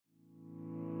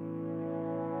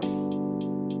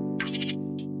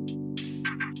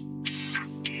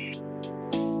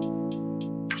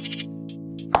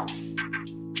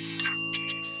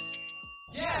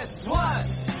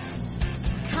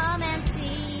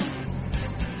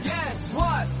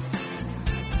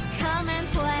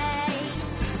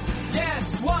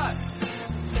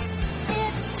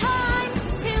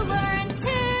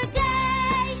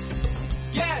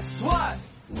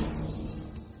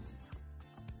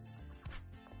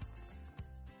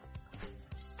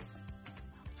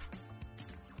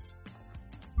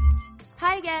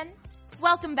Hi again.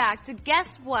 Welcome back to Guess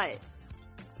What?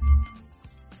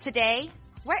 Today,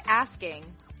 we're asking,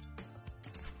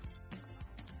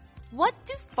 what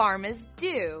do farmers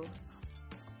do?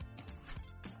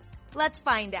 Let's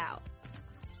find out.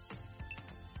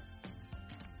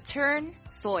 Turn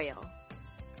soil.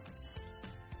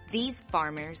 These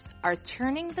farmers are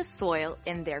turning the soil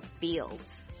in their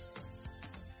fields.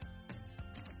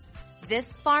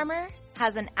 This farmer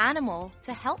has an animal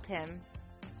to help him.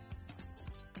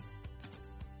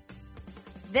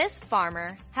 This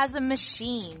farmer has a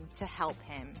machine to help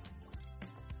him.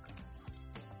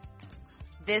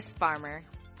 This farmer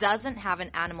doesn't have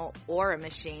an animal or a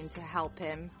machine to help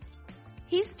him.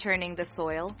 He's turning the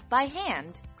soil by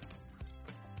hand.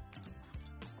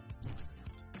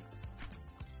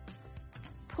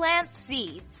 Plant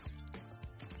seeds.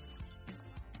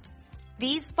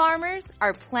 These farmers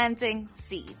are planting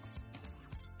seeds.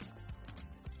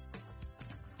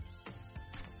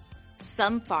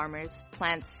 Some farmers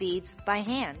plant seeds by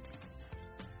hand.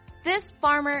 This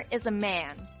farmer is a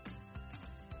man.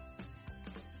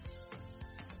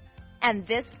 And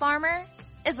this farmer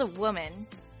is a woman.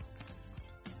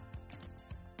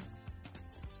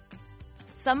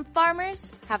 Some farmers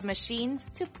have machines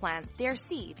to plant their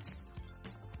seeds.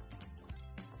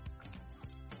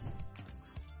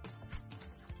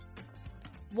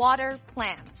 Water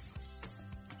plants.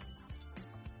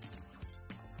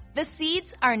 The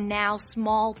seeds are now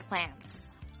small plants.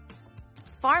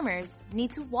 Farmers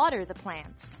need to water the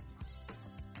plants.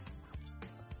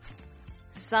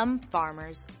 Some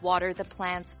farmers water the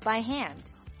plants by hand.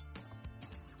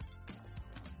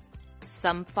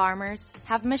 Some farmers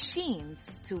have machines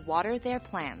to water their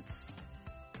plants.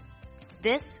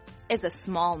 This is a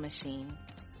small machine.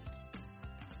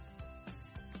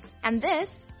 And this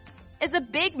is a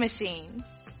big machine.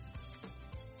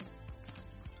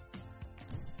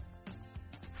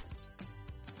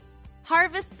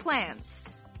 Harvest plants.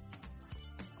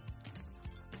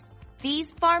 These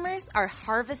farmers are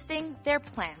harvesting their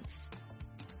plants.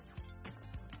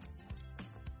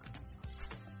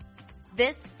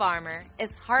 This farmer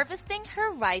is harvesting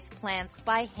her rice plants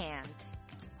by hand.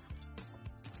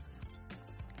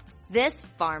 This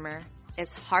farmer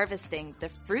is harvesting the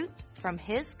fruit from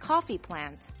his coffee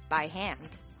plants by hand.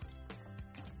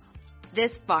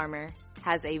 This farmer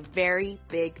has a very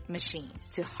big machine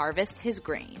to harvest his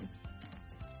grain.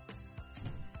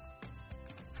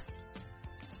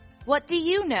 What do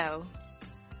you know?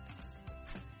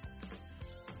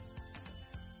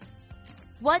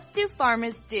 What do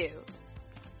farmers do?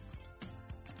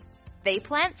 They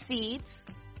plant seeds.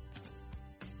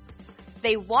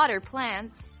 They water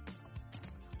plants.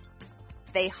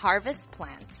 They harvest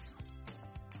plants.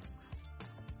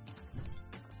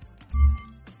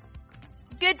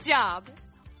 Good job.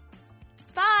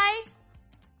 Bye.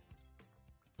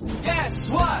 Guess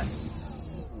what?